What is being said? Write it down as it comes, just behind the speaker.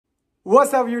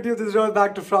What's up YouTube, this is Roll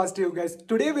back to Frosty you guys.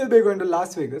 Today we'll be going to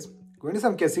Las Vegas, going to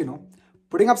some casino,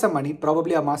 putting up some money,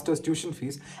 probably a master's tuition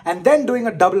fees, and then doing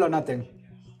a double or nothing.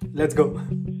 Let's go.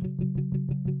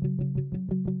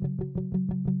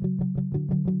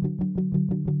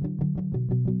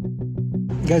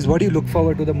 Guys, what do you look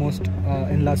forward to the most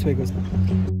in Las Vegas?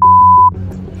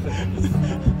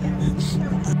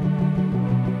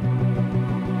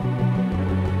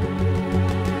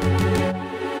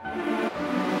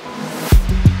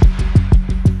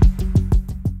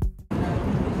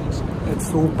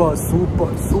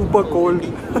 It's super cold,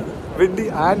 windy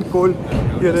and cold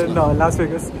here in Las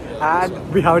Vegas,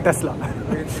 and we have a Tesla.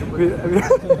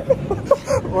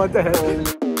 What the hell?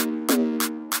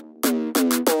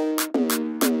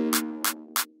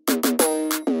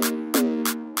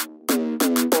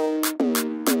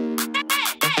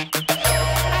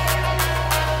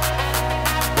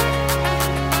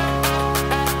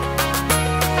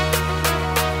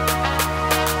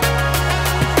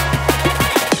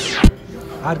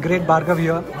 Our great Bhargav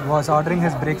here was ordering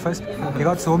his breakfast. He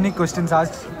got so many questions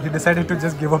asked, he decided to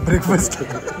just give up breakfast.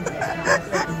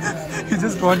 He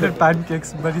just wanted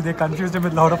pancakes, but they confused him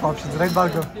with a lot of options. Right,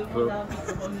 Bhargav?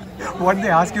 What did they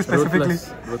ask you specifically?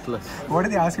 Ruthless. What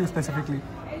did they ask you specifically?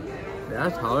 They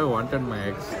asked how I wanted my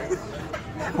eggs.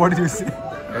 What did you say?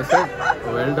 I said,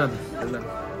 well done.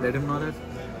 They didn't know that.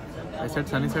 I said,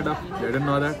 sunny side up. They didn't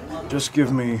know that. Just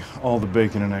give me all the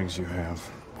bacon and eggs you have.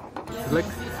 It's like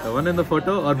the one in the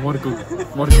photo or more cook.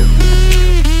 More cook.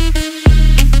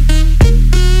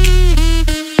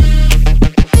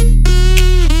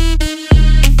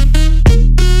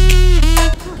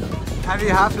 And we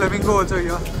have Flamingo also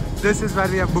here. This is where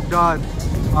we have booked our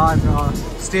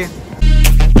stay.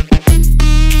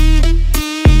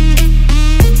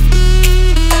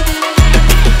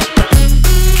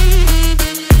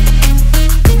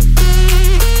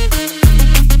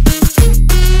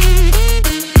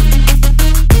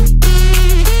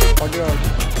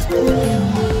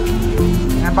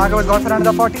 And Bhargav has gone for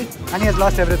another 40 and he has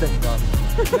lost everything.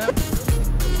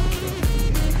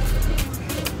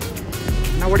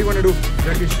 Now what do you want to do,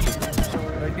 Rakesh?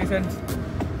 30 cents.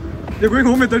 You're going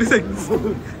home with 30 cents.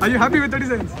 Are you happy with 30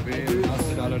 cents? We lost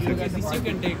 $1.50. This you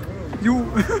can take. You...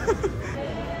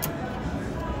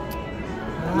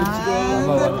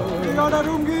 We got a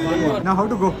room key. Now how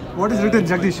to go? What is written,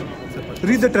 Jagdish?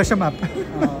 Read the treasure map.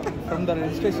 From the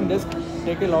registration desk,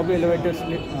 take a lobby elevator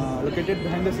located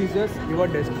behind the Caesars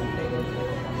reward desk.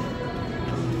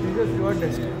 Caesars reward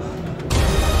desk.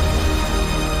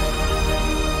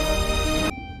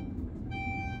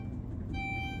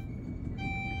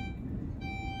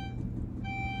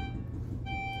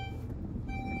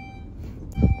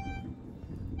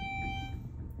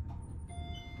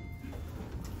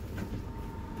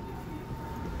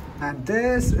 And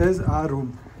this is our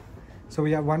room. So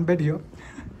we have one bed here.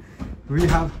 We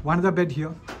have one other bed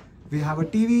here. We have a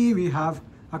TV. We have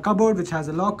a cupboard which has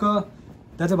a locker.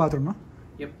 That's a bathroom, no?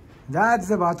 Yep. That's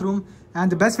the bathroom. And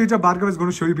the best feature Bhargav is going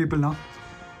to show you people now.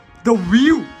 The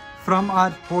view from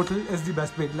our hotel is the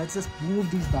best. Wait, let's just move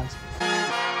these bags.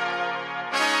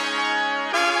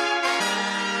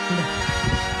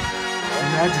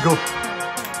 Let's go.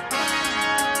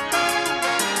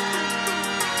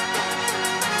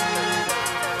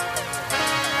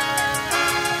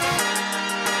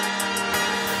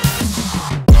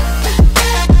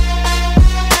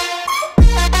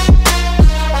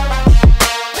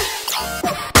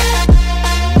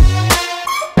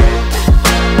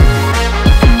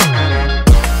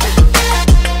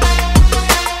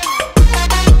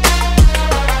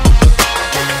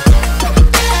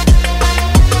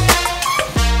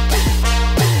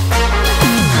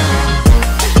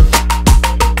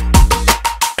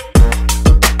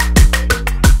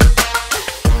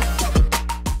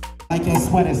 Like your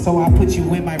sweater, so I put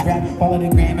you in my rap. Follow the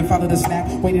gram and follow the snap.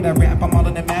 Waited I rap, I'm all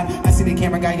in the map. I see the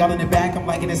camera guy y'all in the back. I'm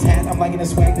liking his hat, I'm liking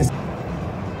his swag.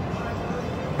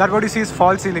 That what you see is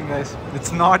false ceiling, guys.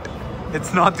 It's not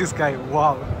this guy.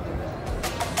 Wow.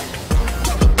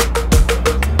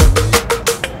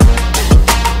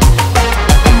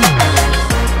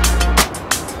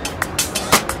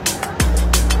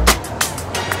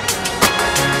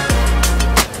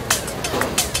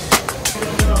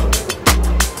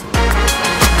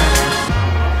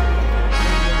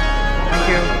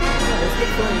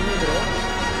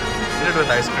 Eat it with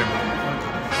ice cream.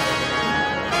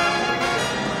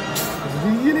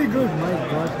 Really good, my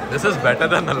god. This is better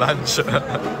than the lunch. The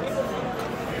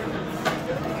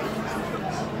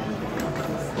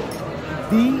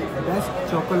best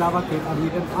chocolava cake I've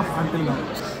eaten up until now.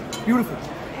 Beautiful.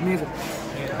 Amazing.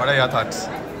 What are your thoughts?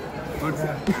 Good.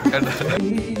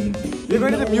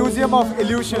 going to the Museum of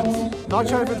Illusions. Not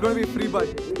sure if it's going to be free, but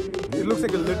it looks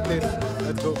like a lit place.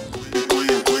 Let's go.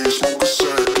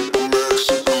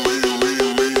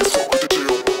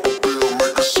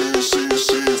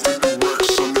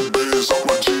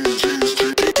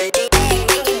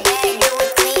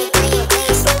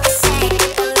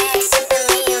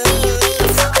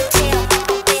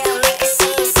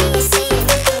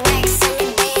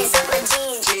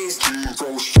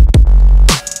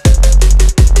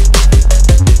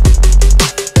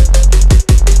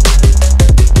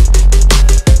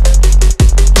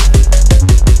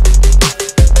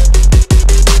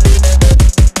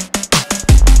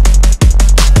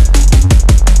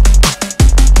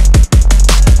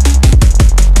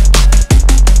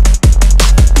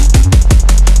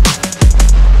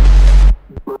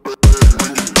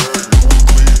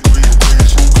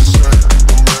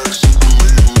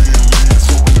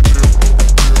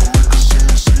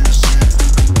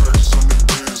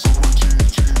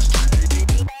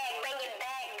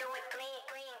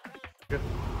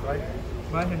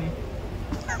 Bye, honey.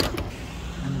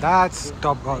 And that's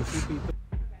Top Golf.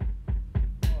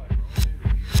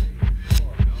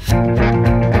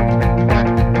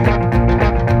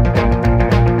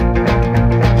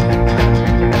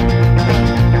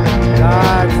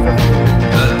 That's the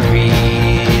A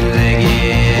three-legged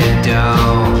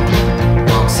dog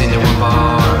walks into a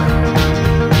bar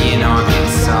in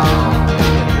Arkansas.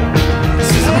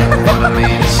 Says I'm looking for the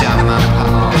man to shot my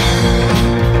paw.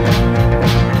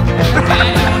 I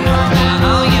don't know about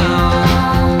all y'all.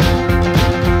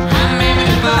 I'm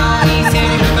having a ball, he's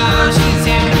having a ball, she's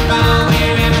having a ball,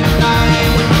 we're having a ball, yeah,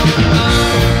 we're having a ball.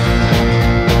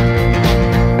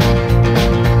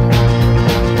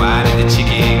 Why did the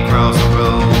chicken cross the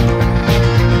road?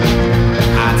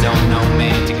 I don't know,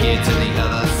 man, to get to the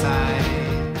other side.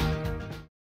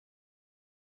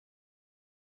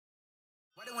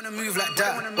 Why they wanna move like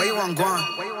that? Why you want gone?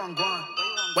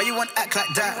 Why you want act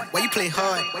like that? Why you play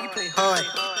hard? Hard.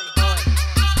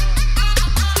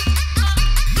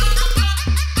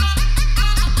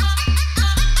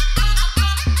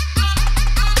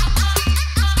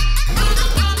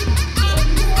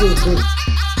 good.